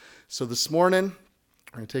So this morning,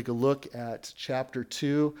 we're going to take a look at chapter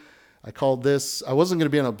 2. I called this, I wasn't going to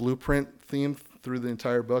be on a blueprint theme through the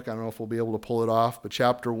entire book. I don't know if we'll be able to pull it off, but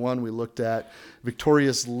chapter 1, we looked at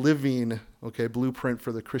victorious living, blueprint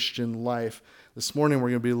for the Christian life. This morning,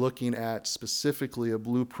 we're going to be looking at specifically a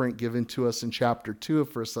blueprint given to us in chapter 2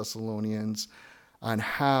 of 1 Thessalonians on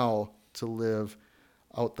how to live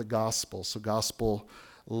out the gospel. So gospel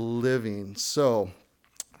living. So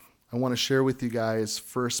I want to share with you guys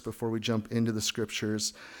first before we jump into the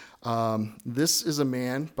scriptures. This is a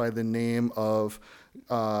man by the name of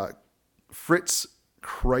Fritz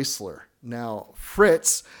Kreisler. Now,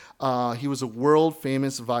 Fritz, he was a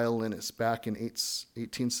world-famous violinist back in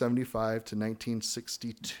 1875 to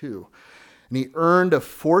 1962. And he earned a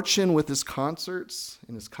fortune with his concerts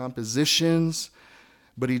and his compositions,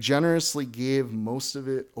 but he generously gave most of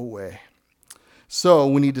it away. So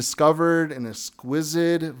when he discovered an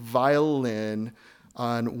exquisite violin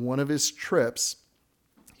on one of his trips,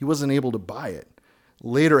 he wasn't able to buy it.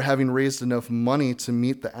 Later, having raised enough money to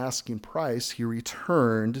meet the asking price, he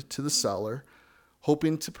returned to the seller,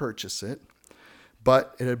 hoping to purchase it,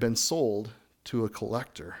 but it had been sold to a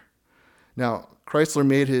collector. Now, Chrysler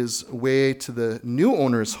made his way to the new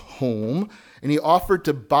owner's home, and he offered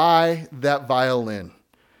to buy that violin.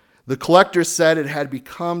 The collector said it had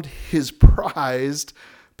become his prized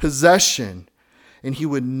possession, and he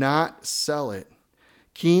would not sell it.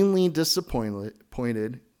 Keenly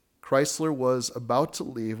disappointed, Chrysler was about to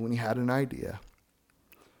leave when he had an idea.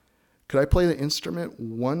 Could I play the instrument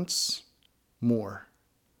once more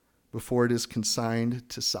before it is consigned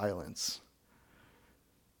to silence?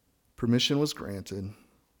 Permission was granted,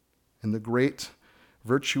 and the great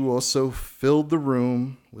virtuoso filled the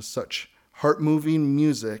room with such heart-moving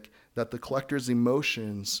music that the collector's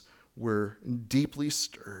emotions were deeply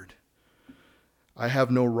stirred. "I have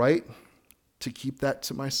no right to keep that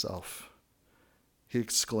to myself," he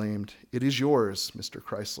exclaimed. "It is yours, Mr.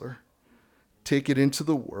 Chrysler. Take it into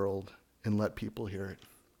the world and let people hear it."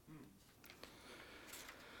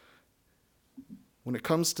 When it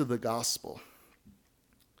comes to the gospel,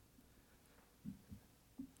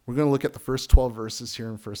 we're going to look at the first 12 verses here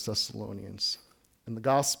in 1 Thessalonians. And the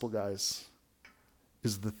gospel, guys,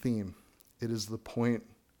 is the theme. It is the point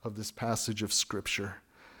of this passage of Scripture.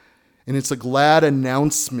 And it's a glad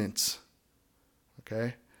announcement,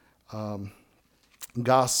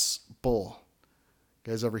 Gospel.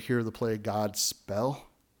 You guys ever hear the play Godspell?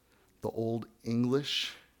 The Old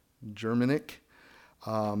English, Germanic.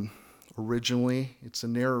 Originally, it's a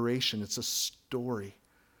narration. It's a story.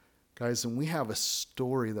 Guys, and we have a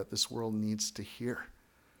story that this world needs to hear.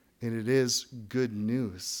 And it is good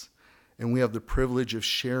news. And we have the privilege of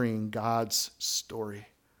sharing God's story.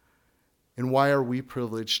 And why are we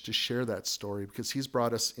privileged to share that story? Because he's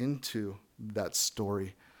brought us into that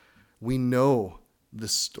story. We know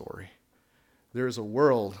this story. There is a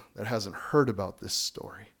world that hasn't heard about this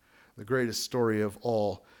story, the greatest story of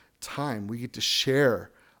all time. We get to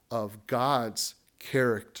share of God's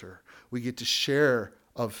character. We get to share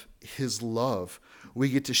of his love. We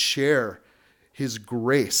get to share his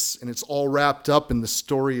grace, and it's all wrapped up in the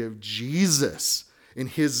story of Jesus, in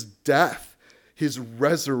his death, his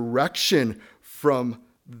resurrection from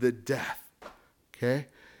the death.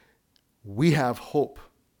 We have hope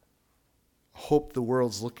the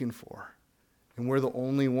world's looking for, and we're the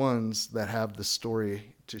only ones that have the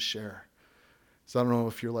story to share. So I don't know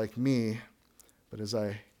if you're like me, but as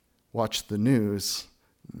I watch the news,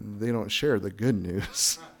 they don't share the good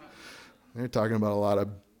news. They're talking about a lot of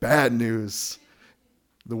bad news.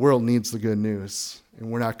 The world needs the good news,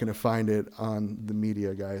 and we're not going to find it on the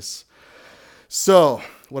media, guys. So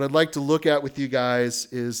what I'd like to look at with you guys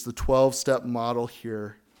is the 12-step model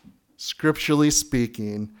here, scripturally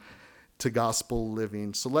speaking, to gospel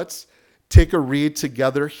living. So let's take a read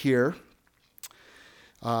together here.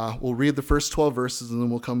 We'll read the first 12 verses, and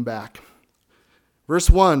then we'll come back.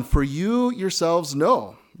 Verse 1, "For you yourselves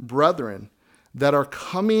know, brethren, that our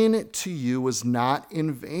coming to you was not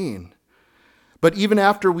in vain. But even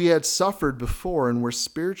after we had suffered before and were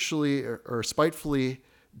spitefully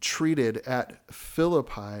treated at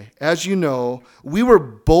Philippi, as you know, we were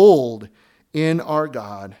bold in our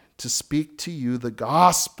God to speak to you the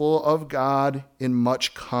gospel of God in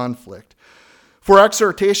much conflict. For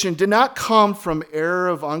exhortation did not come from error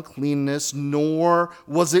of uncleanness, nor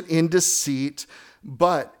was it in deceit,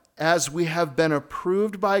 but as we have been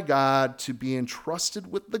approved by God to be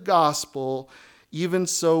entrusted with the gospel, even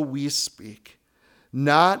so we speak.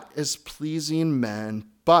 Not as pleasing men,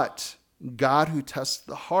 but God who tests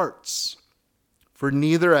the hearts. For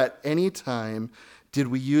neither at any time did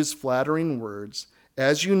we use flattering words,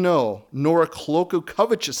 as you know, nor a cloak of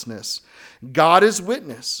covetousness. God is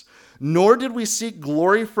witness. Nor did we seek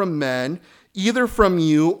glory from men, either from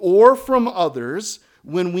you or from others,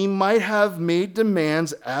 when we might have made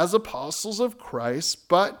demands as apostles of Christ,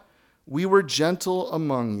 but we were gentle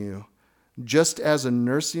among you, just as a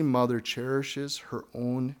nursing mother cherishes her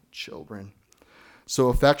own children. So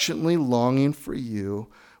affectionately longing for you,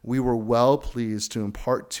 we were well pleased to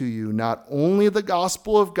impart to you not only the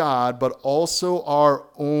gospel of God, but also our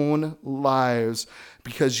own lives,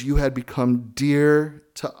 because you had become dear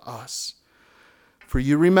to us. For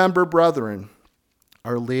you remember, brethren,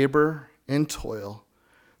 our labor and toil,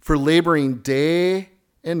 for laboring day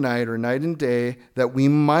and night, or night and day, that we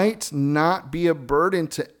might not be a burden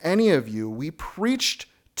to any of you. We preached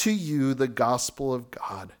to you the gospel of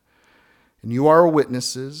God. And you are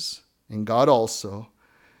witnesses, and God also,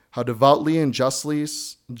 how devoutly and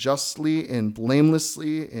justly and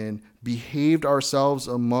blamelessly and behaved ourselves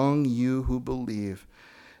among you who believe.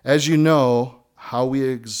 As you know, how we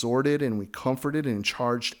exhorted and we comforted and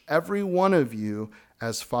charged every one of you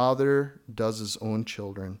as father does his own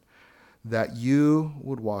children, that you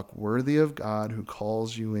would walk worthy of God who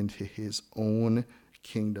calls you into his own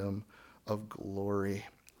kingdom of glory.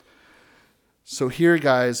 So here,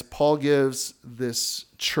 guys, Paul gives this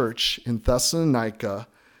church in Thessalonica,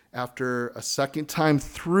 after a second time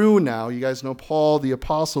through now, you guys know Paul, the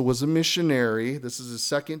apostle, was a missionary. This is his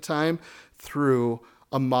second time through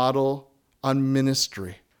a model on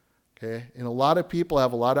ministry. Okay? And a lot of people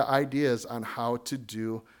have a lot of ideas on how to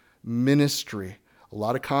do ministry. A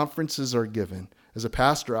lot of conferences are given. As a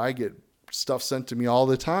pastor, I get stuff sent to me all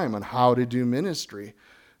the time on how to do ministry.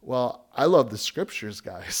 Well, I love the scriptures,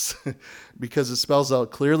 guys, because it spells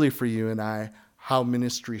out clearly for you and I how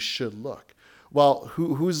ministry should look. Well,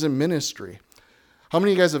 who's in ministry? How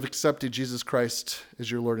many of you guys have accepted Jesus Christ as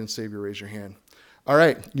your Lord and Savior? Raise your hand. All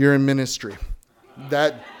right, you're in ministry.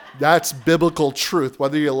 That's biblical truth,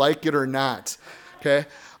 whether you like it or not. Okay?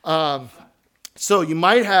 So you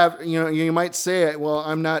might have, you might say, well,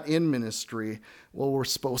 I'm not in ministry. Well, we're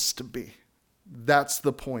supposed to be. That's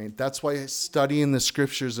the point. That's why studying the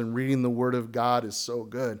scriptures and reading the word of God is so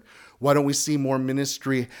good. Why don't we see more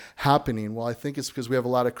ministry happening? Well, I think it's because we have a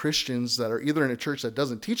lot of Christians that are either in a church that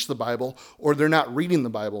doesn't teach the Bible or they're not reading the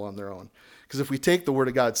Bible on their own. Because if we take the word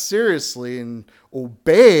of God seriously and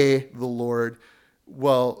obey the Lord,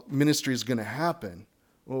 well, ministry is going to happen.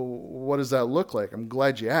 Well, what does that look like? I'm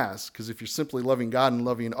glad you asked, because if you're simply loving God and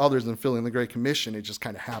loving others and fulfilling the Great Commission, it just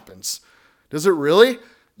kind of happens. Does it really?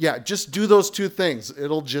 Yeah, just do those two things.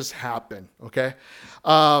 It'll just happen, okay?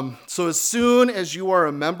 So as soon as you are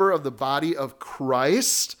a member of the body of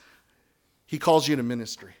Christ, he calls you to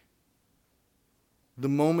ministry. The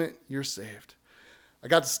moment you're saved. I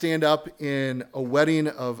got to stand up in a wedding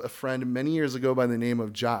of a friend many years ago by the name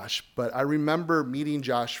of Josh, but I remember meeting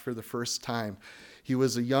Josh for the first time. He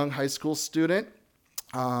was a young high school student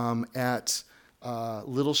at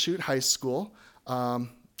Little Chute High School.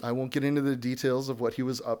 I won't get into the details of what he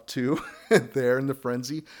was up to there and the friends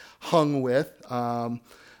he hung with.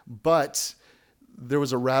 But there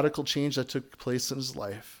was a radical change that took place in his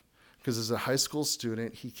life. Because as a high school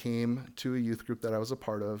student, he came to a youth group that I was a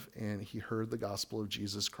part of, and he heard the gospel of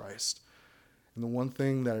Jesus Christ. And the one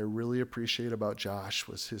thing that I really appreciate about Josh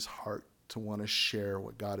was his heart to want to share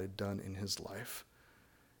what God had done in his life.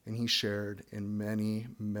 And he shared, and many,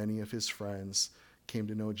 many of his friends came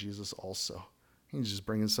to know Jesus also. He's just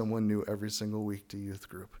bringing someone new every single week to youth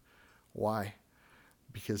group. Why?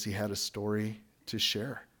 Because he had a story to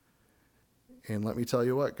share. And let me tell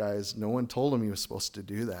you what, guys, no one told him he was supposed to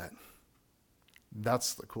do that.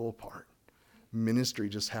 That's the cool part. Ministry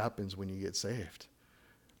just happens when you get saved.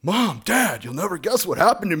 Mom, Dad, you'll never guess what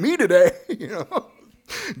happened to me today.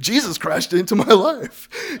 Jesus crashed into my life.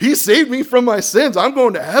 He saved me from my sins. I'm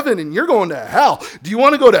going to heaven and you're going to hell. Do you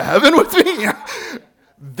want to go to heaven with me?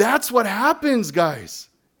 That's what happens, guys.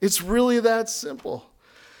 It's really that simple.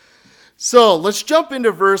 So let's jump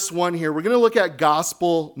into verse 1 here. We're going to look at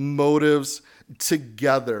gospel motives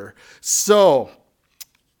together. So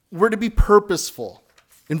we're to be purposeful.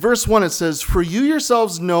 In verse 1 it says, "For you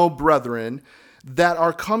yourselves know, brethren, that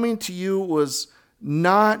our coming to you was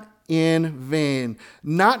not in vain."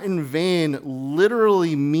 Not in vain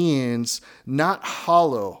literally means not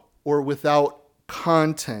hollow or without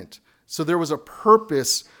content. So there was a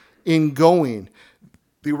purpose in going.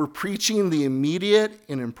 They were preaching the immediate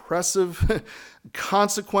and impressive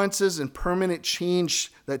consequences and permanent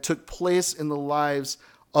change that took place in the lives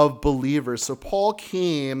of believers. So Paul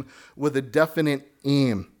came with a definite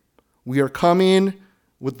aim. We are coming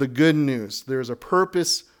with the good news. There's a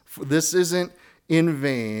purpose. This isn't in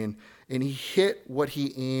vain. and he hit what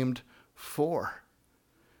he aimed for.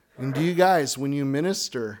 And do you guys, when you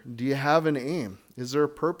minister, do you have an aim? Is there a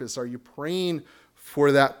purpose? Are you praying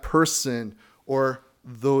for that person or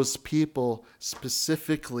those people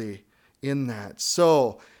specifically in that?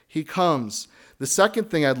 So he comes. The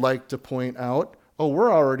second thing I'd like to point out,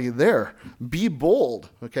 we're already there. Be bold,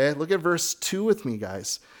 okay? Look at verse 2 with me,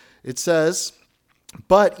 guys. It says,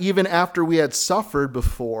 but even after we had suffered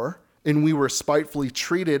before, and we were spitefully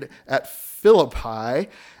treated at Philippi,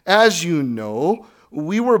 as you know,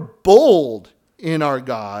 we were bold in our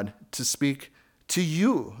God to speak to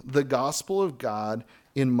you the gospel of God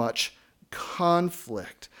in much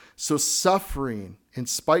conflict. So suffering and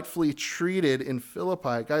spitefully treated in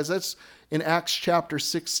Philippi. Guys, that's in Acts chapter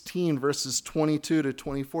 16, verses 22 to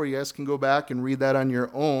 24. You guys can go back and read that on your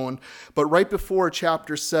own. But right before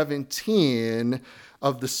chapter 17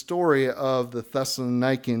 of the story of the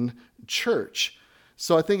Thessalonican church.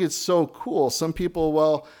 So I think it's so cool. Some people,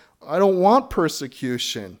 well, I don't want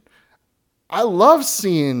persecution. I love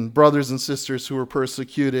seeing brothers and sisters who were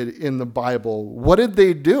persecuted in the Bible. What did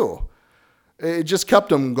they do? It just kept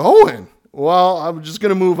them going. Well, I'm just going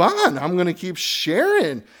to move on. I'm going to keep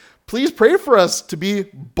sharing. Please pray for us to be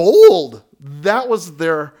bold. That was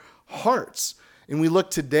their hearts. And we look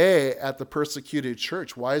today at the persecuted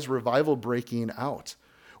church. Why is revival breaking out?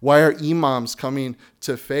 Why are imams coming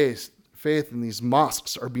to faith and these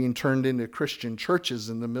mosques are being turned into Christian churches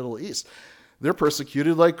in the Middle East? They're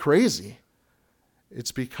persecuted like crazy.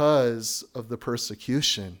 It's because of the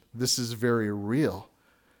persecution. This is very real.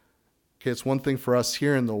 Okay, it's one thing for us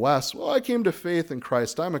here in the West. Well, I came to faith in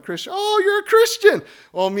Christ. I'm a Christian. Oh, you're a Christian.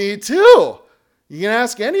 Well, me too. You can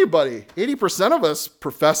ask anybody. 80% of us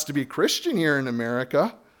profess to be Christian here in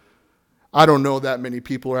America. I don't know that many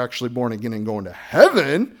people are actually born again and going to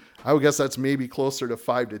heaven. I would guess that's maybe closer to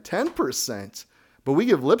 5 to 10%. But we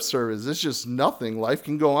give lip service. It's just nothing. Life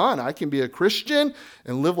can go on. I can be a Christian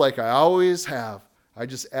and live like I always have. I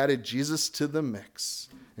just added Jesus to the mix.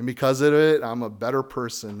 And because of it, I'm a better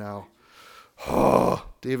person now. Oh,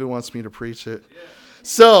 David wants me to preach it.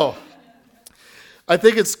 So I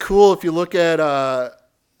think it's cool if you look at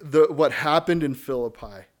what happened in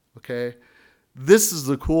Philippi. Okay, this is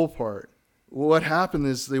the cool part. What happened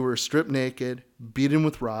is they were stripped naked, beaten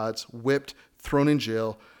with rods, whipped, thrown in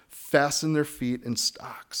jail, fastened their feet in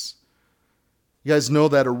stocks. You guys know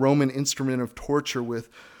that a Roman instrument of torture with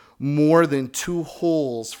more than 2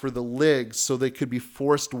 holes for the legs so they could be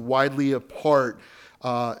forced widely apart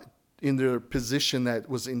in their position that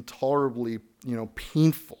was intolerably,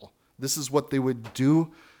 painful. This is what they would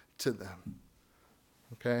do to them.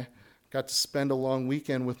 Okay? Got to spend a long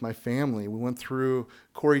weekend with my family. We went through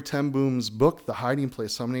Corrie ten Boom's book, The Hiding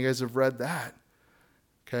Place. How many of you guys have read that?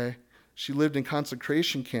 Okay? She lived in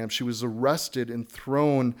concentration camps. She was arrested and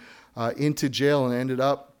thrown into jail and ended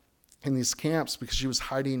up in these camps because she was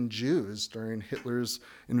hiding Jews during Hitler's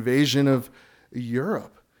invasion of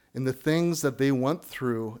Europe. And the things that they went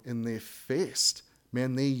through and they faced,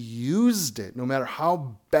 man, they used it. No matter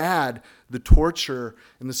how bad the torture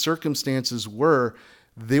and the circumstances were,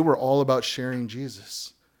 they were all about sharing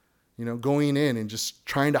Jesus. Going in and just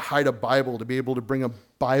trying to hide a Bible, to be able to bring a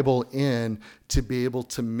Bible in, to be able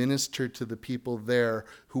to minister to the people there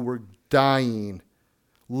who were dying,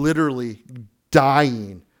 literally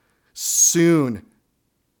dying, soon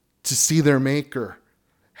to see their Maker,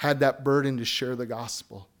 had that burden to share the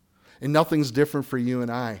gospel. And nothing's different for you and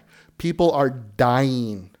I. People are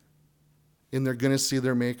dying, and they're going to see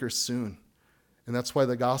their Maker soon. And that's why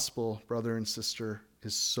the gospel, brother and sister,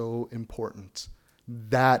 is so important.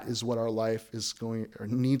 That is what our life is going or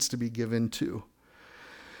needs to be given to.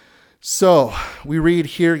 So we read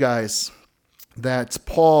here, guys, that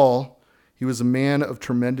Paul, he was a man of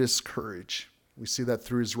tremendous courage. We see that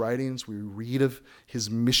through his writings. We read of his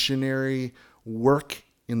missionary work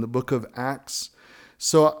in the book of Acts.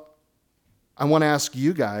 So I want to ask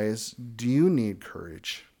you guys, do you need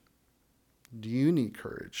courage? Do you need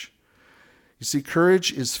courage? You see,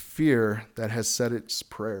 courage is fear that has said its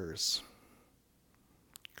prayers.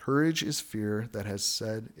 Courage is fear that has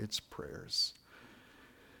said its prayers.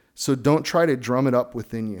 So don't try to drum it up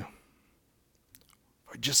within you.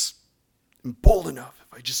 If I just am bold enough,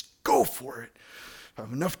 if I just go for it, if I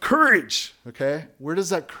have enough courage, okay? Where does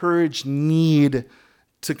that courage need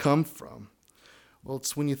to come from? Well,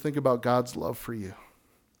 it's when you think about God's love for you,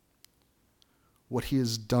 what he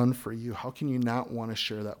has done for you. How can you not want to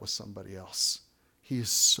share that with somebody else? He is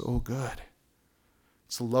so good.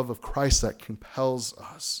 It's the love of Christ that compels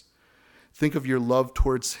us. Think of your love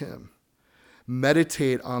towards him.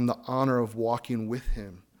 Meditate on the honor of walking with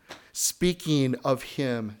him, speaking of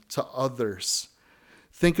him to others.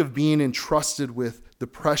 Think of being entrusted with the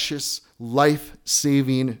precious,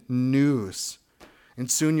 life-saving news.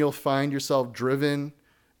 And soon you'll find yourself driven,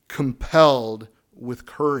 compelled with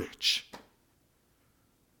courage.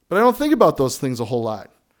 But I don't think about those things a whole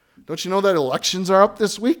lot. Don't you know that elections are up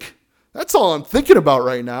this week? That's all I'm thinking about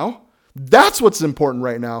right now. That's what's important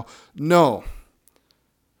right now. No.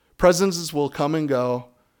 Presidents will come and go.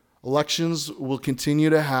 Elections will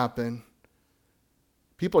continue to happen.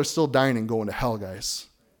 People are still dying and going to hell, guys.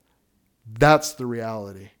 That's the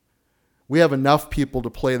reality. We have enough people to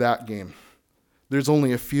play that game. There's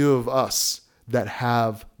only a few of us that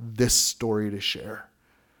have this story to share.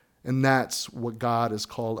 And that's what God has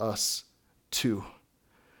called us to.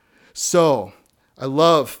 So, I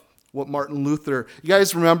love what Martin Luther, you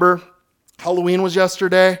guys remember Halloween was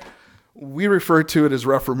yesterday? We refer to it as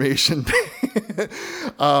Reformation Day.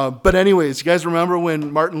 But anyways, you guys remember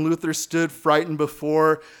when Martin Luther stood frightened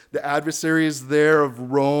before the adversaries there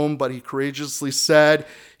of Rome, but he courageously said,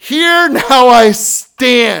 "Here now I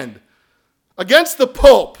stand against the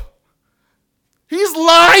Pope. He's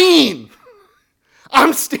lying.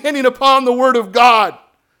 I'm standing upon the word of God."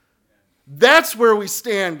 That's where we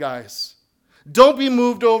stand, guys. Don't be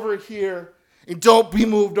moved over here, and don't be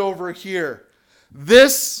moved over here.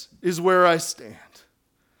 This is where I stand.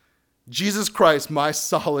 Jesus Christ, my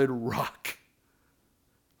solid rock.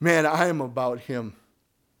 Man, I am about him.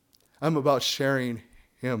 I'm about sharing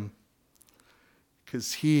him.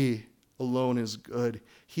 Because he alone is good.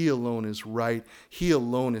 He alone is right. He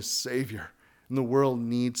alone is Savior. And the world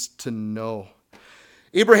needs to know.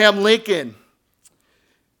 Abraham Lincoln.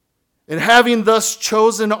 And having thus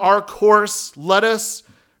chosen our course, let us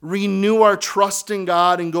renew our trust in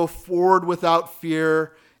God and go forward without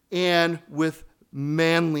fear and with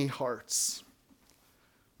manly hearts.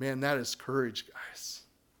 Man, that is courage, guys.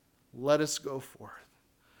 Let us go forth.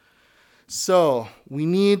 So, we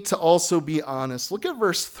need to also be honest. Look at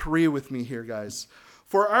verse 3 with me here, guys.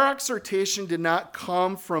 For our exhortation did not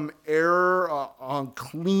come from error,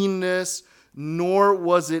 uncleanness, nor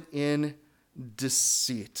was it in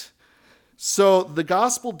deceit. So the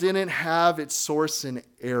gospel didn't have its source in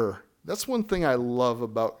error. That's one thing I love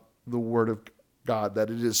about the word of God, that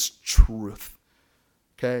it is truth.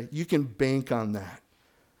 Okay? You can bank on that.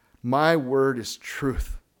 My word is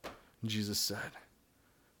truth, Jesus said.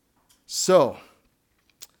 So,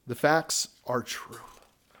 the facts are true.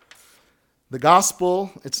 The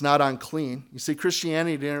gospel, it's not unclean. You see,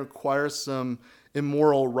 Christianity didn't require some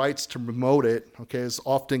immoral rites to promote it, okay, as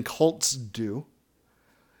often cults do.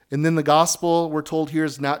 And then the gospel, we're told here,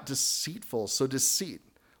 is not deceitful. So deceit,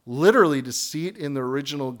 literally deceit in the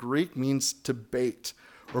original Greek means to bait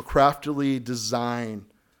or craftily design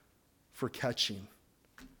for catching.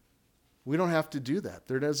 We don't have to do that.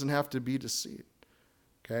 There doesn't have to be deceit.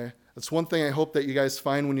 Okay? That's one thing I hope that you guys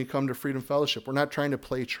find when you come to Freedom Fellowship. We're not trying to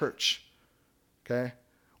play church. Okay?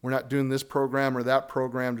 We're not doing this program or that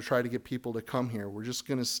program to try to get people to come here. We're just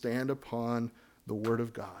going to stand upon the word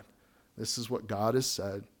of God. This is what God has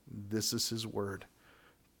said. This is his word.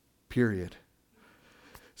 Period.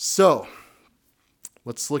 So,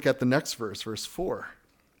 let's look at the next verse, verse 4.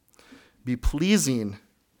 Be pleasing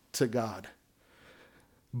to God.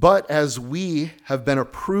 But as we have been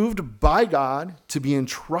approved by God to be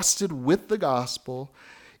entrusted with the gospel,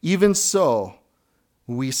 even so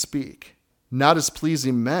we speak, not as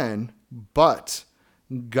pleasing men, but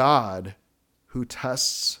God who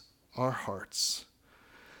tests our hearts.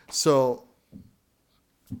 So,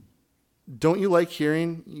 don't you like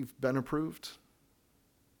hearing you've been approved?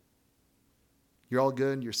 You're all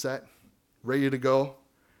good, you're set, ready to go,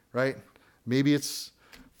 right? Maybe it's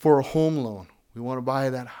for a home loan. We want to buy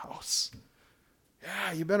that house.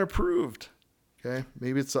 Yeah, you've been approved. Okay,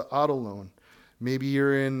 maybe it's an auto loan. Maybe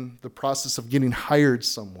you're in the process of getting hired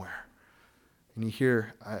somewhere. And you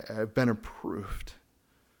hear, I've been approved.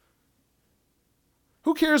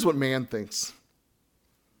 Who cares what man thinks?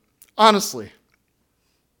 Honestly,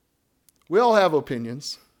 we all have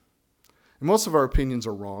opinions. And most of our opinions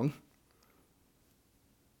are wrong.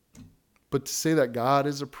 But to say that God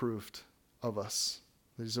is approved of us,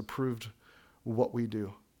 that he's approved of what we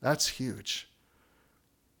do, that's huge.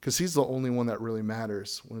 Because he's the only one that really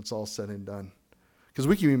matters when it's all said and done. Because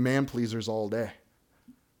we can be man pleasers all day,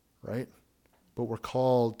 right? But we're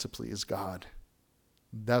called to please God.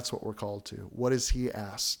 That's what we're called to. What has he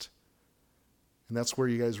asked? And that's where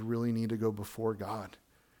you guys really need to go before God.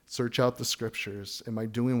 Search out the scriptures. Am I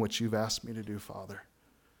doing what you've asked me to do, Father?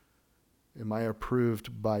 Am I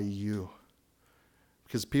approved by you?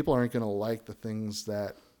 Because people aren't going to like the things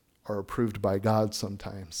that are approved by God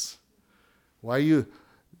sometimes. Why you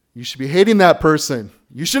should be hating that person.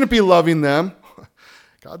 You shouldn't be loving them.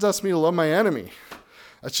 God's asked me to love my enemy.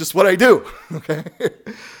 That's just what I do, okay?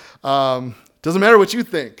 Doesn't matter what you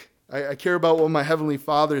think. I care about what my Heavenly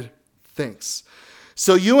Father thinks.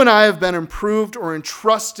 So you and I have been improved or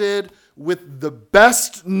entrusted with the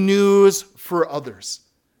best news for others.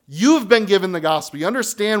 You have been given the gospel. You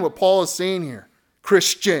understand what Paul is saying here.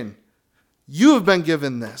 Christian, you have been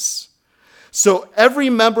given this. So every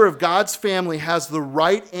member of God's family has the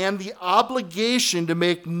right and the obligation to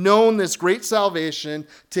make known this great salvation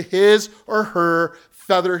to his or her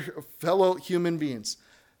fellow human beings.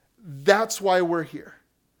 That's why we're here.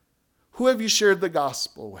 Who have you shared the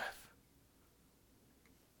gospel with?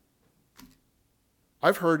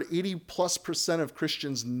 I've heard 80+% of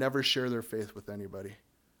Christians never share their faith with anybody.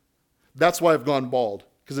 That's why I've gone bald,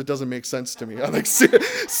 because it doesn't make sense to me. I'm like,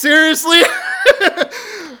 seriously?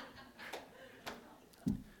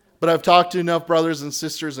 But I've talked to enough brothers and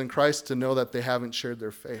sisters in Christ to know that they haven't shared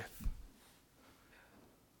their faith.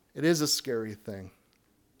 It is a scary thing,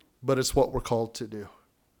 but it's what we're called to do.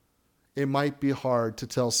 It might be hard to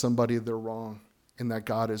tell somebody they're wrong and that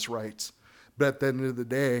God is right. But at the end of the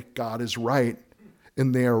day, God is right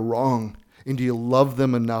and they are wrong. And do you love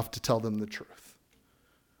them enough to tell them the truth?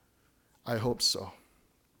 I hope so.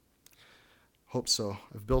 Hope so.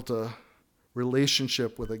 I've built a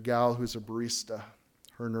relationship with a gal who's a barista.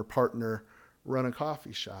 Her and her partner run a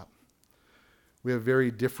coffee shop. We have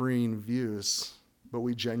very differing views, but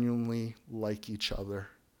we genuinely like each other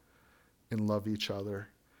and love each other.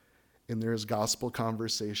 And there is gospel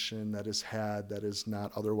conversation that is had that is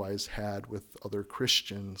not otherwise had with other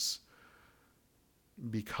Christians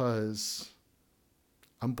because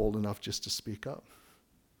I'm bold enough just to speak up.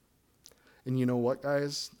 And you know what,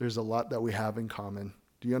 guys? There's a lot that we have in common.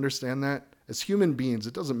 Do you understand that? As human beings,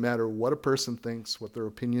 it doesn't matter what a person thinks, what their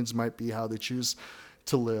opinions might be, how they choose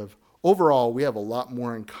to live. Overall, we have a lot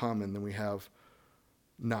more in common than we have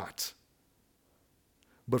not.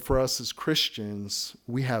 But for us as Christians,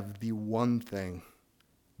 we have the one thing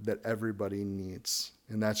that everybody needs,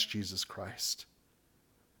 and that's Jesus Christ.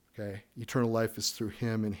 Okay? Eternal life is through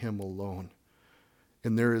him and him alone.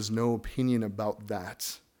 And there is no opinion about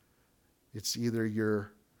that. It's either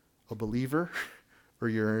you're a believer or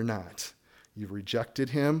you're not. You've rejected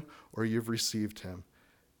him or you've received him.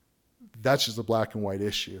 That's just a black and white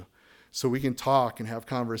issue. So we can talk and have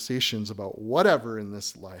conversations about whatever in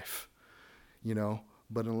this life,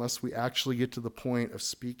 but unless we actually get to the point of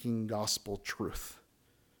speaking gospel truth,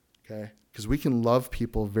 okay? Because we can love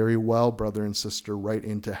people very well, brother and sister, right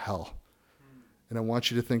into hell. And I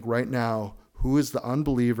want you to think right now, who is the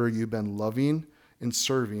unbeliever you've been loving and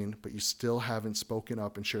serving, but you still haven't spoken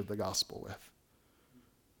up and shared the gospel with?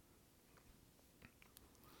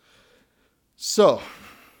 So,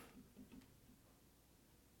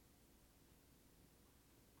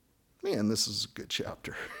 man, this is a good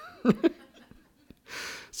chapter.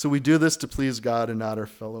 So we do this to please God and not our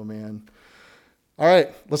fellow man. All right,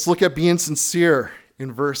 let's look at being sincere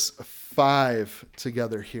in verse 5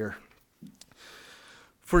 together here.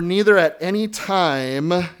 For neither at any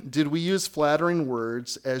time did we use flattering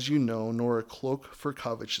words, as you know, nor a cloak for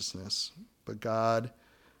covetousness, but God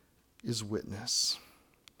is witness.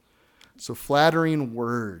 So flattering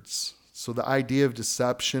words. So the idea of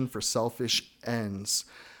deception for selfish ends.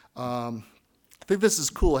 I think this is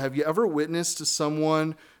cool. Have you ever witnessed to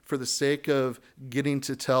someone for the sake of getting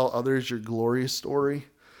to tell others your glory story?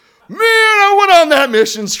 Man, I went on that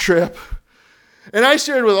missions trip and I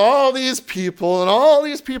shared with all these people and all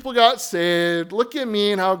these people got saved. Look at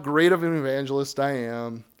me and how great of an evangelist I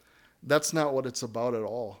am. That's not what it's about at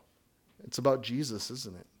all. It's about Jesus,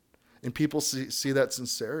 isn't it? And people see that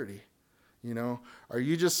sincerity. Are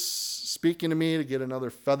you just speaking to me to get another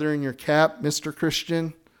feather in your cap, Mr.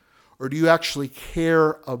 Christian? Or do you actually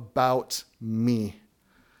care about me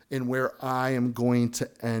and where I am going to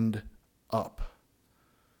end up?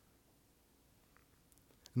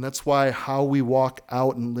 And that's why how we walk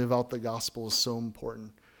out and live out the gospel is so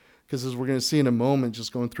important. Because as we're going to see in a moment,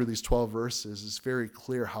 just going through these 12 verses, it's very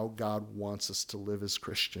clear how God wants us to live as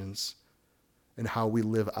Christians and how we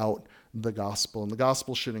live out the gospel. And the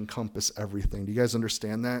gospel should encompass everything. Do you guys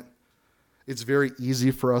understand that? It's very easy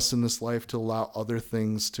for us in this life to allow other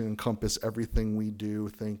things to encompass everything we do,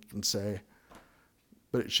 think, and say.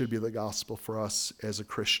 But it should be the gospel for us as a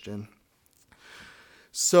Christian.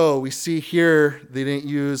 So we see here they didn't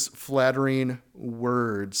use flattering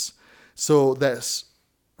words. So that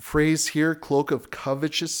phrase here, cloak of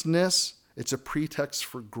covetousness, it's a pretext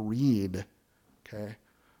for greed. Okay?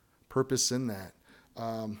 Purpose in that.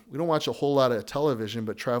 We don't watch a whole lot of television,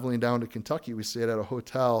 but traveling down to Kentucky, we stayed at a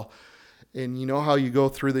hotel. And you know how you go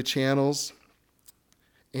through the channels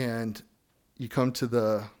and you come to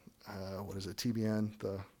the, TBN,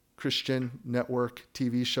 the Christian Network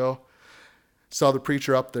TV show. Saw the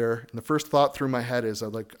preacher up there, and the first thought through my head is,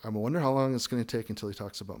 I wonder how long it's going to take until he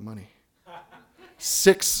talks about money.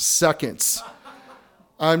 6 seconds.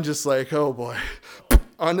 I'm just like, oh boy.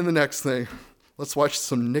 On to the next thing. Let's watch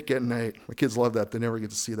some Nick at Night. My kids love that. They never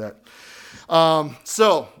get to see that.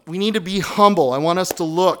 So we need to be humble. I want us to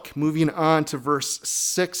look, moving on to verse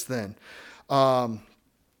 6 then.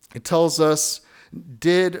 It tells us,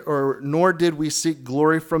 nor did we seek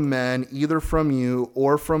glory from men, either from you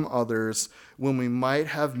or from others, when we might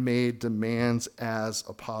have made demands as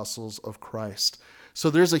apostles of Christ. So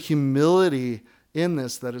there's a humility in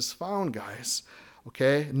this that is found, guys.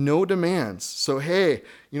 Okay? No demands. So, hey,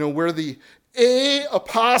 we're the A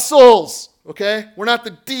apostles. Okay? We're not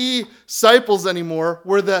the disciples anymore.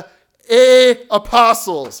 We're the A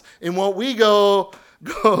apostles. And what we go,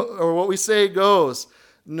 or what we say goes.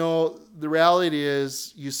 No, the reality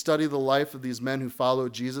is you study the life of these men who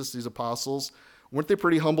followed Jesus, these apostles. Weren't they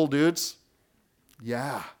pretty humble dudes?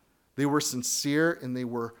 Yeah. They were sincere and they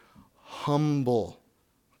were humble.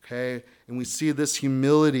 Okay? And we see this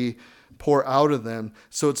humility pour out of them.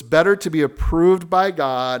 So it's better to be approved by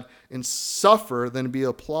God and suffer than to be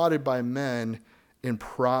applauded by men and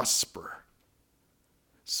prosper.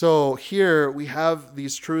 So here we have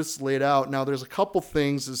these truths laid out. Now there's a couple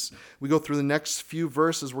things as we go through the next few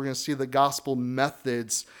verses. We're going to see the gospel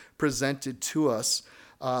methods presented to us.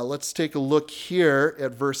 Let's take a look here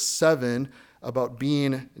at verse 7 about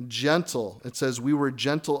being gentle. It says, we were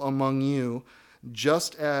gentle among you,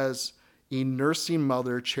 just as a nursing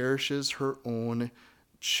mother cherishes her own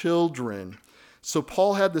children. So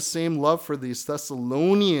Paul had the same love for these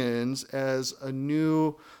Thessalonians as a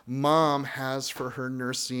new mom has for her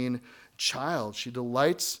nursing child. She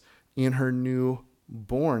delights in her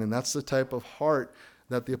newborn, and that's the type of heart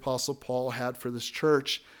that the Apostle Paul had for this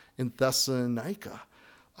church in Thessalonica.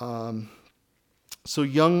 So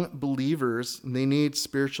young believers, they need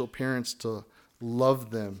spiritual parents to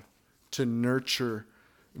love them, to nurture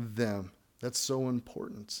them. That's so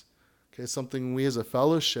important. Okay, something we as a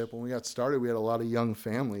fellowship, when we got started, we had a lot of young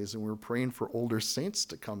families, and we were praying for older saints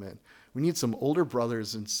to come in. We need some older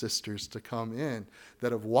brothers and sisters to come in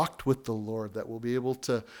that have walked with the Lord, that will be able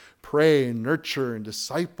to pray and nurture and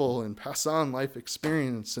disciple and pass on life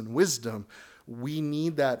experience and wisdom. We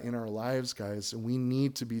need that in our lives, guys, and we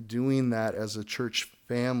need to be doing that as a church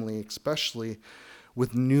family, especially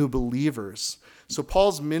with new believers. So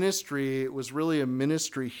Paul's ministry was really a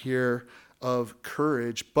ministry here of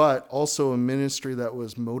courage, but also a ministry that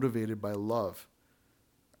was motivated by love.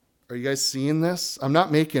 Are you guys seeing this? I'm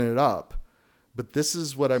not making it up, but this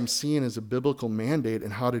is what I'm seeing as a biblical mandate in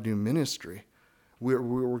how to do ministry. We're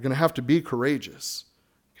going to have to be courageous,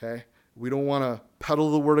 okay? We don't want to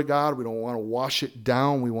peddle the word of God. We don't want to wash it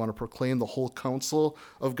down. We want to proclaim the whole counsel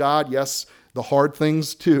of God. Yes, the hard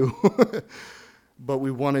things too, but we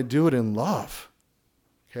want to do it in love,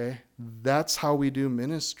 okay? That's how we do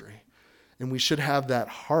ministry. And we should have that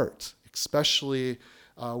heart, especially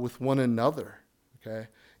with one another, okay?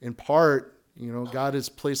 In part, God has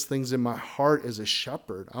placed things in my heart as a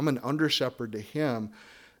shepherd. I'm an under-shepherd to him,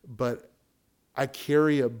 but I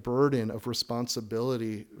carry a burden of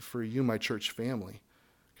responsibility for you, my church family,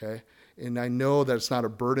 okay? And I know that it's not a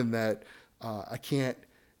burden that I can't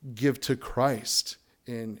give to Christ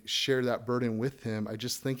and share that burden with him. I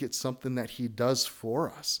just think it's something that he does for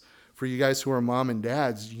us. For you guys who are mom and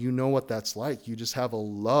dads, you know what that's like. You just have a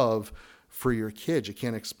love for your kids. You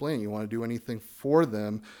can't explain it. You want to do anything for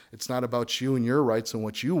them. It's not about you and your rights and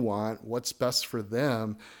what you want, what's best for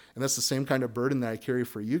them. And that's the same kind of burden that I carry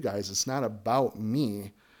for you guys. It's not about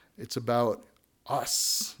me. It's about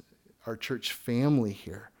us, our church family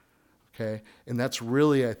here. Okay? And that's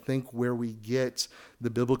really, I think, where we get the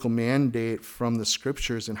biblical mandate from the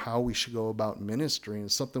scriptures and how we should go about ministry.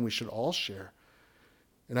 It's something we should all share.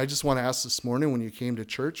 And I just want to ask this morning, when you came to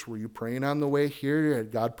church, were you praying on the way here?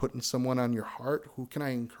 Had God putting someone on your heart? Who can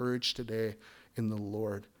I encourage today in the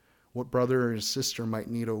Lord? What brother or sister might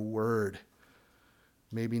need a word?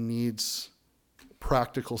 Maybe needs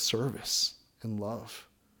practical service and love.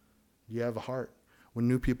 Do you have a heart? When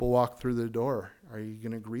new people walk through the door, are you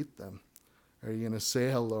going to greet them? Are you going to say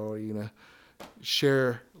hello? Are you going to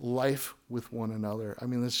share life with one another? I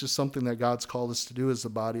mean, it's just something that God's called us to do as the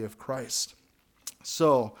body of Christ.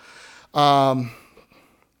 So, there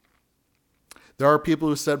are people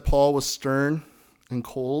who said Paul was stern and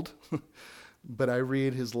cold, but I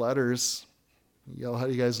read his letters. How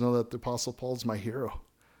do you guys know that the Apostle Paul's my hero?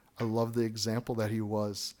 I love the example that he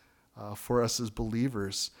was for us as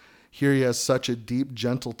believers. Here he has such a deep,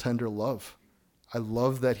 gentle, tender love. I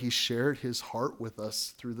love that he shared his heart with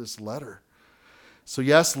us through this letter. So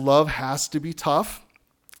yes, love has to be tough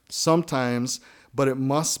sometimes, but it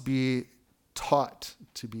must be taught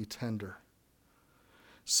to be tender.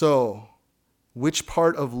 So, which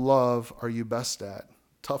part of love are you best at?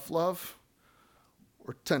 Tough love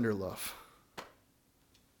or tender love?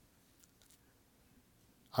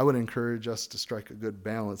 I would encourage us to strike a good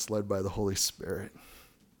balance led by the Holy Spirit.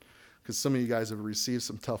 Because some of you guys have received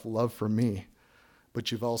some tough love from me,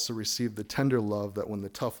 but you've also received the tender love that when the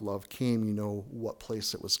tough love came, you know what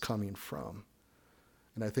place it was coming from.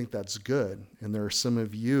 And I think that's good. And there are some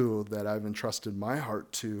of you that I've entrusted my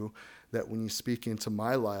heart to, that when you speak into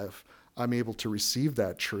my life, I'm able to receive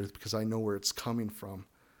that truth because I know where it's coming from.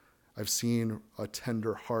 I've seen a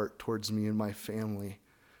tender heart towards me and my family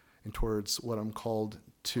and towards what I'm called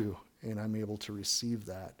to, and I'm able to receive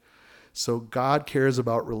that. So God cares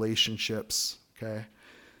about relationships, okay?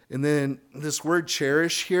 And then this word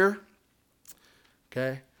cherish here,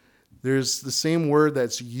 okay? There's the same word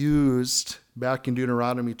that's used back in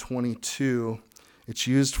Deuteronomy 22. It's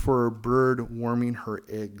used for a bird warming her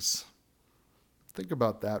eggs. Think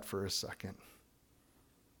about that for a second.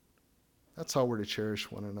 That's how we're to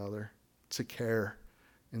cherish one another, to care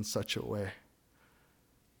in such a way.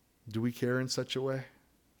 Do we care in such a way?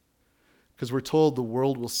 Because we're told the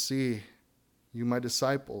world will see, you my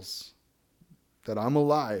disciples, that I'm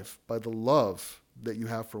alive by the love that you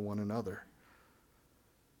have for one another.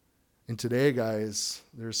 And today, guys,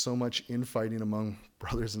 there's so much infighting among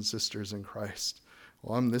brothers and sisters in Christ.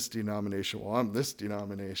 Well, I'm this denomination. Well, I'm this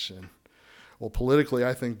denomination. Well, politically,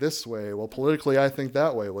 I think this way. Well, politically, I think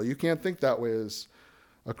that way. Well, you can't think that way as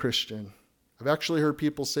a Christian. I've actually heard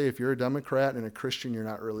people say if you're a Democrat and a Christian, you're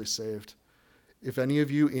not really saved. If any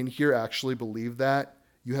of you in here actually believe that,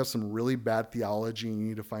 you have some really bad theology and you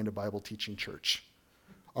need to find a Bible-teaching church.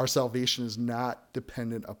 Our salvation is not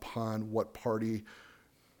dependent upon what party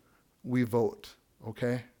we vote,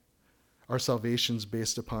 okay? Our salvation is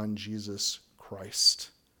based upon Jesus Christ.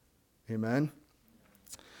 Amen?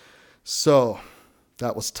 So,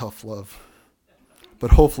 that was tough love. But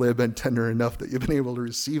hopefully I've been tender enough that you've been able to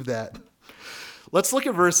receive that. Let's look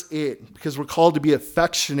at verse 8, because we're called to be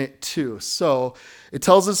affectionate too. So it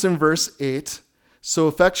tells us in verse 8, so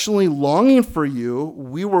affectionately longing for you,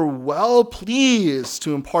 we were well pleased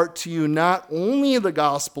to impart to you not only the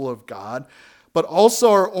gospel of God, but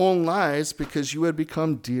also our own lives, because you had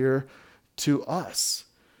become dear to us.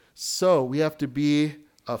 So we have to be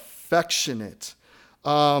affectionate.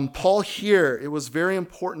 Paul here, it was very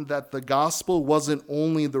important that the gospel wasn't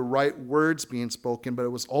only the right words being spoken, but it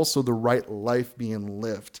was also the right life being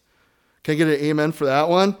lived. Can I get an amen for that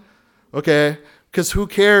one? Okay, because who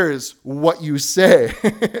cares what you say?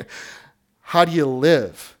 How do you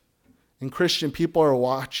live? And Christian, people are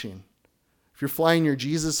watching. If you're flying your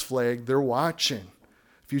Jesus flag, they're watching.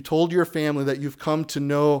 If you told your family that you've come to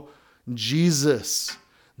know Jesus,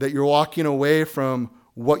 that you're walking away from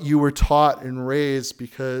what you were taught and raised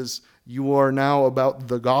because you are now about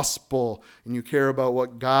the gospel and you care about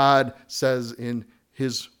what God says in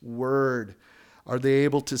his word. Are they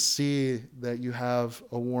able to see that you have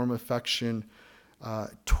a warm affection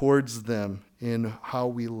towards them in how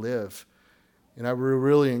we live? And I would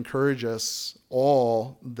really encourage us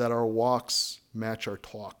all that our walks match our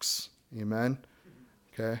talks. Amen?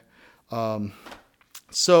 Okay.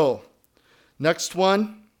 So, next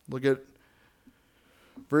one, look at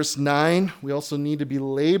verse 9, we also need to be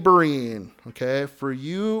laboring, okay? For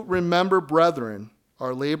you remember, brethren,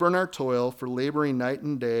 our labor and our toil, for laboring night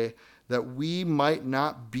and day, that we might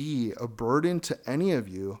not be a burden to any of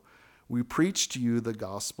you. We preach to you the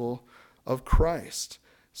gospel of Christ.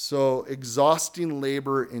 So exhausting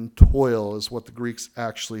labor and toil is what the Greek's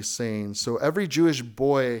actually saying. So every Jewish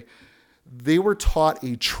boy, they were taught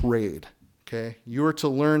a trade, okay? You were to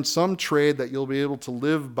learn some trade that you'll be able to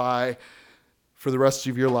live by for the rest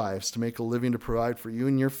of your lives, to make a living to provide for you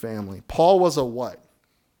and your family. Paul was a what?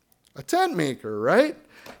 A tent maker, right?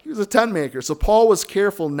 He was a tent maker. So Paul was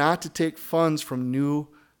careful not to take funds from new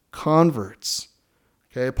converts.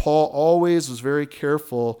 Okay, Paul always was very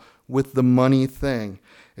careful with the money thing.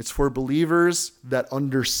 It's for believers that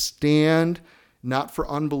understand, not for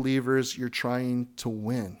unbelievers you're trying to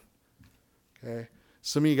win. Okay?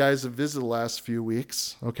 Some of you guys have visited the last few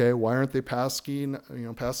weeks. Okay, why aren't they passing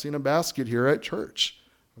a basket here at church?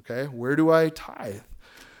 Okay, where do I tithe?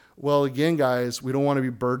 Well, again, guys, we don't want to be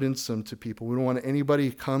burdensome to people. We don't want anybody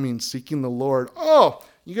coming seeking the Lord. Oh,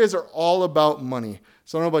 you guys are all about money.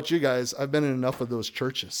 So I don't know about you guys. I've been in enough of those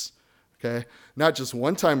churches. Okay, not just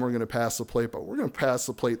one time we're going to pass the plate, but we're going to pass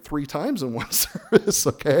the plate 3 times in one service.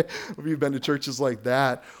 Okay, if you've been to churches like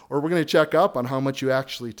that, or we're going to check up on how much you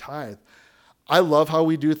actually tithe. I love how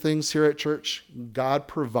we do things here at church. God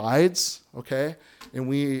provides, okay, and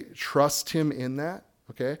we trust Him in that.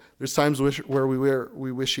 Okay, there's times where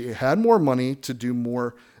we wish He had more money to do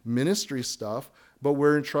more ministry stuff, but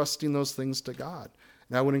we're entrusting those things to God.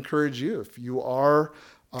 And I would encourage you, if you are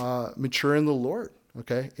mature in the Lord,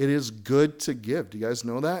 okay, it is good to give. Do you guys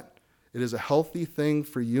know that? It is a healthy thing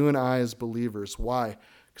for you and I as believers. Why?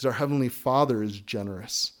 Because our Heavenly Father is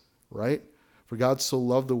generous, right? For God so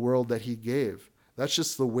loved the world that He gave. That's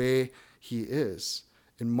just the way He is.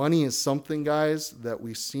 And money is something, guys, that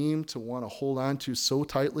we seem to want to hold on to so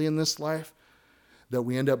tightly in this life that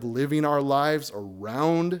we end up living our lives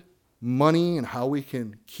around money and how we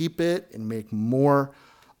can keep it and make more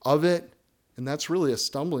of it. And that's really a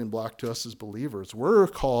stumbling block to us as believers. We're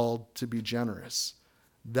called to be generous.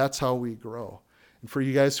 That's how we grow. And for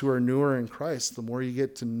you guys who are newer in Christ, the more you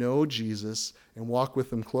get to know Jesus and walk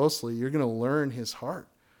with Him closely, you're going to learn His heart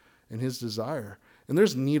and His desire. And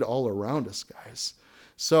there's need all around us, guys.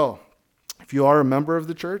 So if you are a member of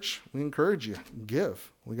the church, we encourage you,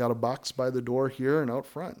 give. We got a box by the door here and out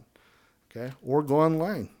front. Okay? Or go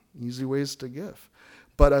online. Easy ways to give.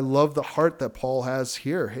 But I love the heart that Paul has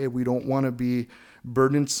here. Hey, we don't want to be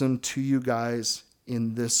burdensome to you guys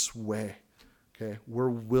in this way. Okay? We're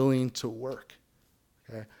willing to work.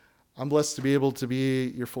 Okay? I'm blessed to be able to be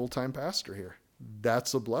your full-time pastor here.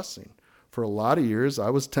 That's a blessing. For a lot of years, I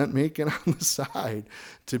was tent making on the side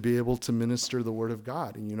to be able to minister the Word of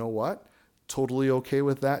God. And you know what? Totally okay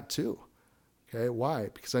with that too. Okay? Why?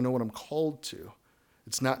 Because I know what I'm called to.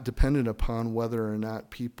 It's not dependent upon whether or not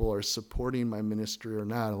people are supporting my ministry or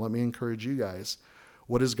not. And let me encourage you guys.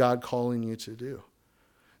 What is God calling you to do?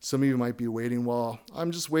 Some of you might be waiting, well,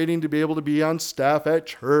 I'm just waiting to be able to be on staff at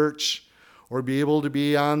church or be able to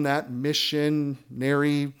be on that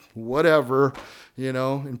missionary whatever,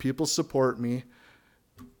 and people support me.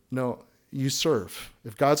 No, you serve.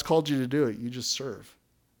 If God's called you to do it, you just serve.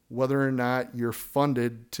 Whether or not you're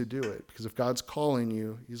funded to do it. Because if God's calling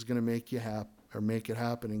you, He's going to make it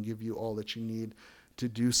happen and give you all that you need to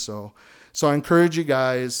do so. So I encourage you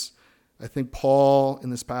guys. I think Paul in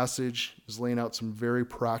this passage is laying out some very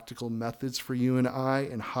practical methods for you and I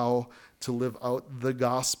and how to live out the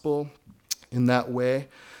gospel in that way.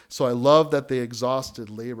 So I love that they exhausted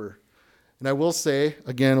labor. And I will say,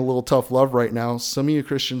 again, a little tough love right now, some of you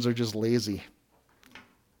Christians are just lazy.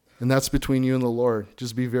 And that's between you and the Lord.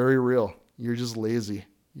 Just be very real. You're just lazy.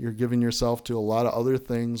 You're giving yourself to a lot of other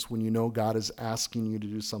things when you know God is asking you to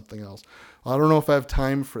do something else. I don't know if I have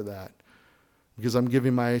time for that because I'm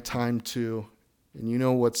giving my time to, and you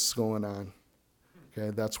know what's going on.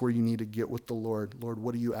 Okay, that's where you need to get with the Lord. Lord,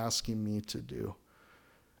 what are you asking me to do?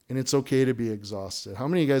 And it's okay to be exhausted. How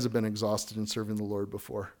many of you guys have been exhausted in serving the Lord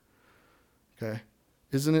before? Okay,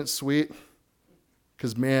 isn't it sweet?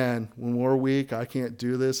 Because man, when we're weak, I can't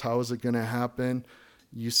do this. How is it going to happen?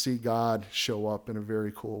 You see God show up in a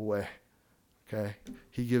very cool way. Okay?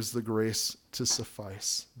 He gives the grace to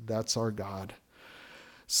suffice. That's our God.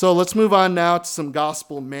 So let's move on now to some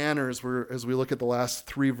gospel manners as we look at the last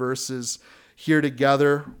 3 verses here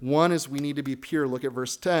together. One is we need to be pure. Look at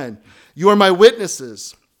verse 10. You are my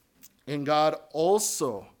witnesses, and God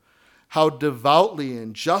also, how devoutly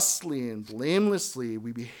and justly and blamelessly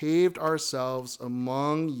we behaved ourselves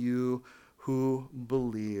among you who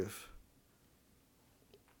believe.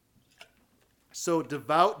 So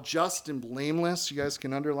devout, just, and blameless. You guys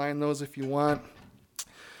can underline those if you want.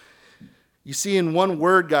 You see, in one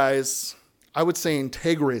word, guys, I would say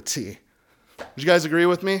integrity. Would you guys agree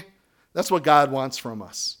with me? That's what God wants from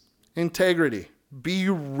us. Integrity. Be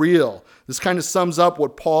real. This kind of sums up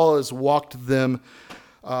what Paul has walked them,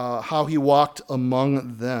 how he walked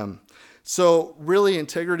among them. So really,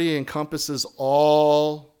 integrity encompasses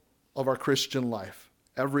all of our Christian life.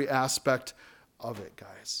 Every aspect of it,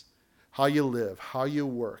 guys. How you live, how you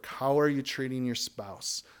work, how are you treating your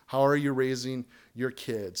spouse, how are you raising your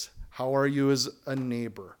kids, how are you as a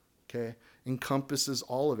neighbor, okay? Encompasses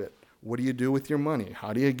all of it. What do you do with your money?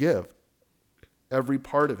 How do you give? Every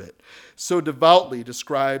part of it. So devoutly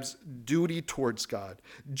describes duty towards God.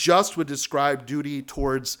 Just would describe duty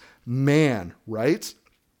towards man, right?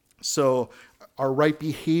 So our right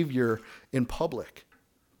behavior in public.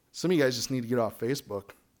 Some of you guys just need to get off Facebook.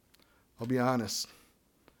 I'll be honest.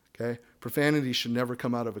 Okay? Profanity should never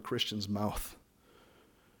come out of a Christian's mouth.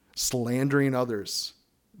 Slandering others,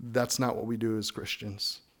 that's not what we do as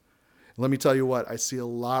Christians. Let me tell you what, I see a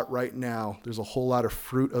lot right now. There's a whole lot of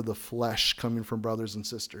fruit of the flesh coming from brothers and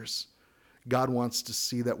sisters. God wants to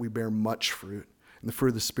see that we bear much fruit. And the fruit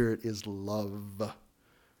of the Spirit is love.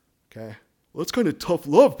 Okay? Well, it's kind of tough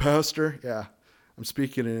love, Pastor. Yeah, I'm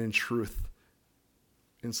speaking it in truth.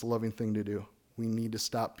 It's a loving thing to do. We need to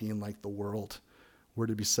stop being like the world. We're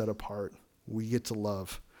to be set apart. We get to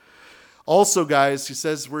love. Also, guys, he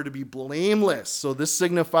says we're to be blameless. So this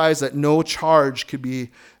signifies that no charge could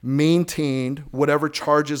be maintained, whatever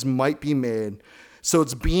charges might be made. So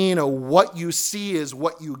it's being a what you see is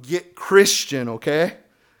what you get Christian, okay?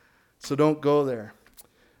 So don't go there.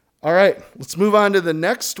 All right, let's move on to the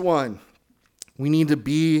next one. We need to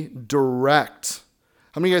be direct.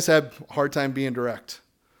 How many of you guys have a hard time being direct?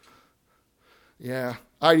 Yeah,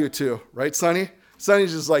 I do too. Right, Sonny?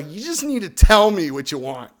 Sonny's just like, you just need to tell me what you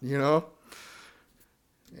want, you know?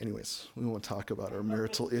 Anyways, we won't talk about our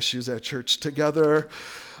marital issues at church together.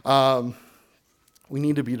 We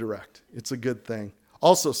need to be direct. It's a good thing.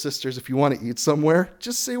 Also, sisters, if you want to eat somewhere,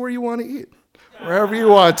 just say where you want to eat. Wherever you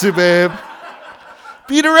want to, babe.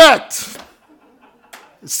 Be direct.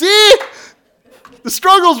 See? The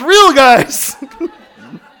struggle's real, guys.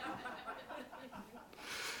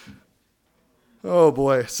 Oh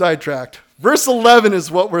boy, sidetracked. Verse 11 is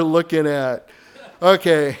what we're looking at.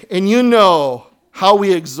 Okay, and you know how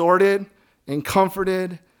we exhorted and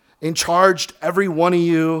comforted and charged every one of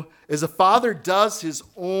you as a father does his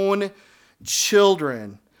own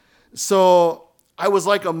children. So I was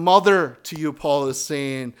like a mother to you, Paul is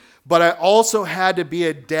saying, but I also had to be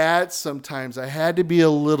a dad sometimes. I had to be a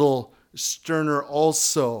little sterner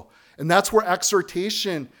also. And that's where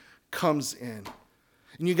exhortation comes in.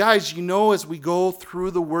 And you guys, you know, as we go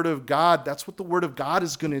through the Word of God, that's what the Word of God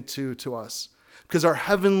is going to do to us. Because our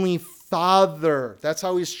Heavenly Father, that's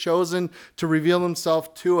how He's chosen to reveal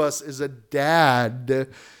Himself to us as a dad.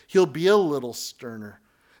 He'll be a little sterner.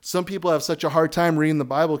 Some people have such a hard time reading the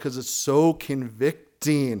Bible because it's so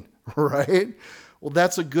convicting, right? Well,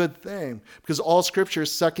 that's a good thing because all Scripture,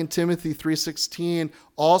 2 Timothy 3:16,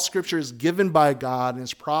 all Scripture is given by God and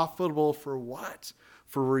is profitable for what?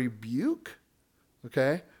 For rebuke.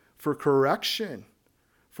 Okay, for correction,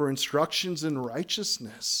 for instructions in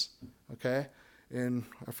righteousness, okay, and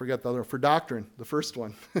I forgot the other, for doctrine, the first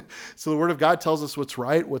one. So the Word of God tells us what's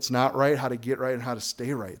right, what's not right, how to get right, and how to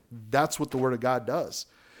stay right. That's what the Word of God does.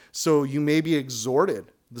 So you may be exhorted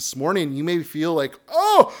this morning. You may feel like,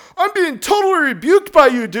 oh, I'm being totally rebuked by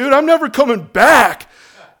you, dude. I'm never coming back.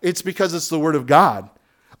 It's because it's the Word of God.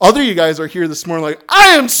 Other of you guys are here this morning like,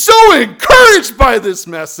 I am so encouraged by this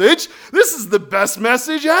message. This is the best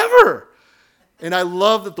message ever. And I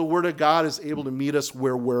love that the Word of God is able to meet us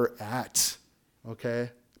where we're at, okay?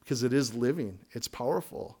 Because it is living. It's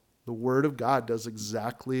powerful. The Word of God does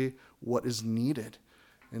exactly what is needed.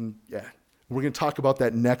 And yeah, we're going to talk about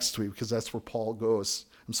that next week because that's where Paul goes.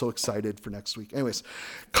 I'm so excited for next week. Anyways,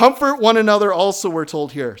 comfort one another also, we're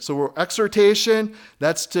told here. So we're exhortation,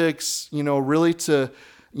 that's to, really to,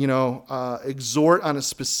 exhort on a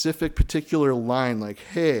specific particular line, like,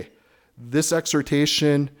 hey, this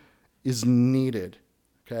exhortation is needed,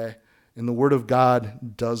 okay? And the Word of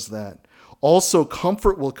God does that. Also,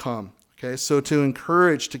 comfort will come, okay? So to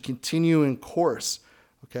encourage, to continue in course,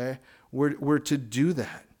 okay? We're to do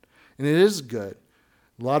that. And it is good.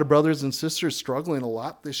 A lot of brothers and sisters struggling a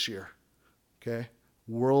lot this year, okay?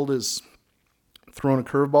 World is throwing a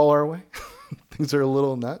curveball our way. Things are a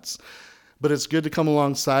little nuts. But it's good to come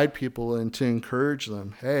alongside people and to encourage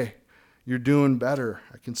them. Hey, you're doing better.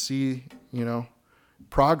 I can see,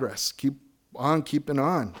 progress. Keep on keeping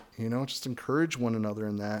on. Just encourage one another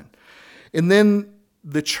in that. And then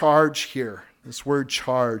the charge here, this word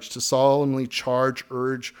charge, to solemnly charge,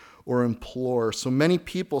 urge, or implore. So many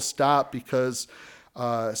people stop because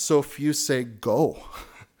so few say go.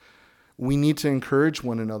 We need to encourage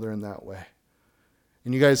one another in that way.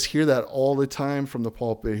 And you guys hear that all the time from the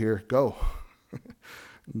pulpit here. Go.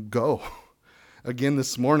 Go. Again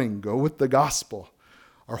this morning, go with the gospel.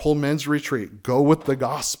 Our whole men's retreat, go with the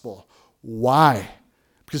gospel. Why?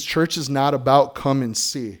 Because church is not about come and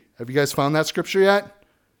see. Have you guys found that scripture yet?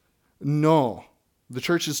 No. The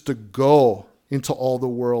church is to go into all the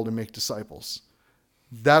world and make disciples.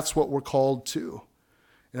 That's what we're called to.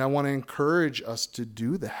 And I want to encourage us to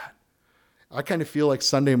do that. I kind of feel like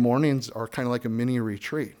Sunday mornings are kind of like a mini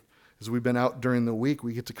retreat. As we've been out during the week,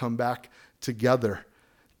 we get to come back together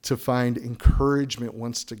to find encouragement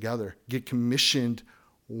once together, get commissioned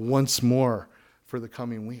once more for the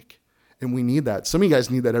coming week. And we need that. Some of you guys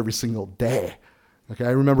need that every single day. Okay,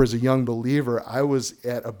 I remember as a young believer, I was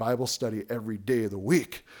at a Bible study every day of the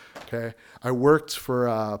week. Okay, I worked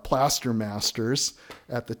for Plaster Masters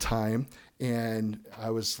at the time, and I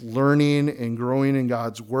was learning and growing in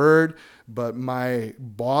God's word, but my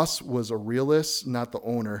boss was a realist, not the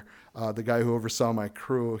owner. The guy who oversaw my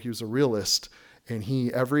crew, he was a realist. And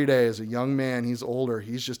he, every day, as a young man, he's older,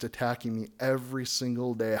 he's just attacking me every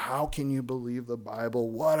single day. How can you believe the Bible?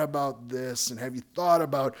 What about this? And have you thought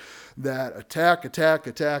about that? Attack, attack,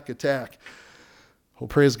 attack, attack. Well,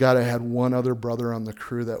 praise God, I had one other brother on the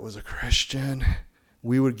crew that was a Christian.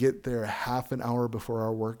 We would get there half an hour before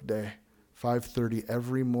our work day, 5:30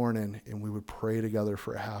 every morning, and we would pray together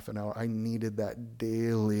for a half an hour. I needed that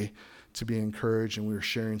daily to be encouraged, and we were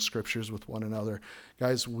sharing scriptures with one another.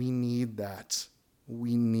 Guys, we need that.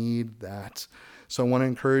 We need that. So I want to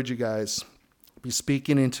encourage you guys, be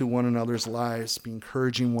speaking into one another's lives, be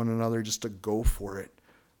encouraging one another just to go for it,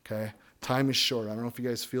 okay? Time is short. I don't know if you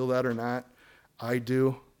guys feel that or not. I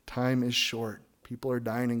do. Time is short. People are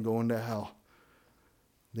dying and going to hell.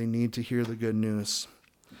 They need to hear the good news.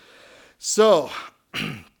 So,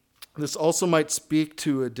 this also might speak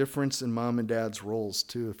to a difference in mom and dad's roles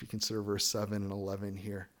too, if you consider verse 7 and 11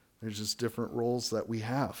 here. There's just different roles that we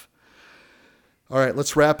have. All right,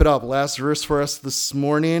 let's wrap it up. Last verse for us this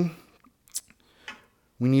morning.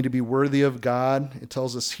 We need to be worthy of God. It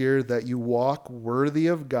tells us here that you walk worthy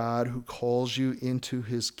of God who calls you into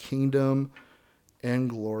his kingdom and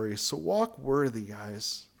glory. So walk worthy,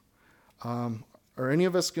 guys. Are any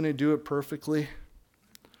of us going to do it perfectly?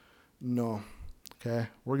 No. Okay,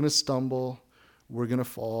 we're going to stumble, we're going to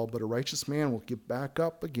fall, but a righteous man will get back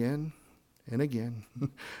up again and again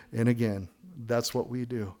and again. That's what we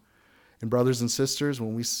do. And brothers and sisters,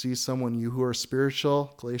 when we see someone, you who are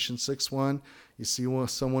spiritual, Galatians 6:1, you see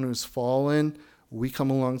someone who's fallen, we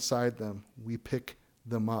come alongside them. We pick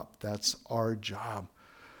them up. That's our job.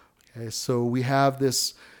 Okay, so we have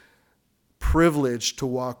this privilege to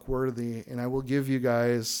walk worthy, and I will give you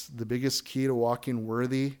guys the biggest key to walking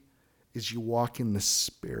worthy is you walk in the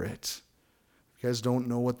Spirit. If you guys don't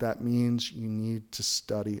know what that means, you need to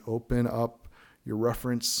study. Open up your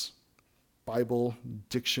reference Bible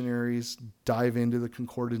dictionaries, dive into the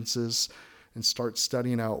concordances, and start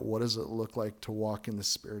studying out what does it look like to walk in the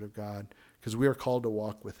Spirit of God, because we are called to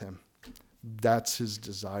walk with him. That's his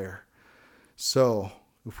desire. So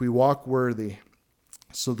if we walk worthy,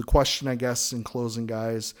 so the question, I guess, in closing,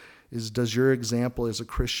 guys, is does your example as a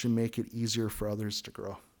Christian make it easier for others to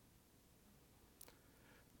grow?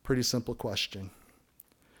 Pretty simple question.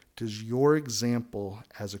 Does your example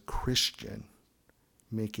as a Christian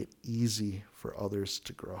make it easy for others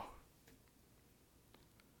to grow?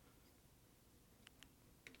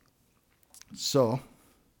 So,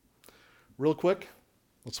 real quick,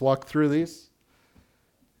 let's walk through these.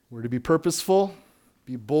 We're to be purposeful,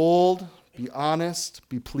 be bold, be honest,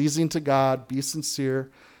 be pleasing to God, be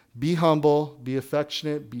sincere, be humble, be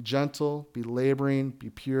affectionate, be gentle, be laboring, be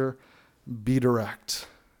pure, be direct.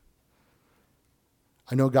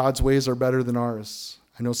 I know God's ways are better than ours.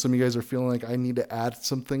 I know some of you guys are feeling like I need to add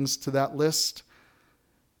some things to that list.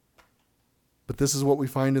 But this is what we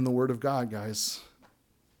find in the Word of God, guys.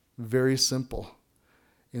 Very simple.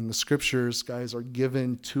 And the scriptures, guys, are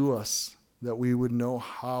given to us that we would know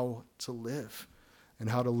how to live and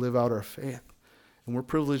how to live out our faith. And we're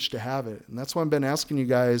privileged to have it. And that's why I've been asking you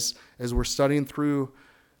guys, as we're studying through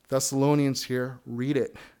Thessalonians here, read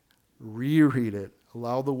it, reread it.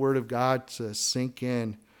 Allow the Word of God to sink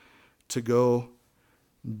in, to go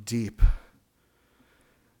deep.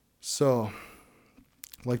 So,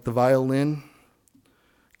 like the violin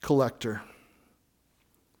collector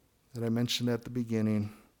that I mentioned at the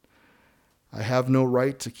beginning, I have no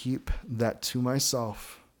right to keep that to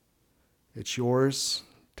myself. It's yours.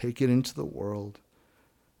 Take it into the world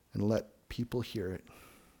and let people hear it.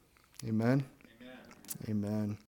 Amen? Amen. Amen.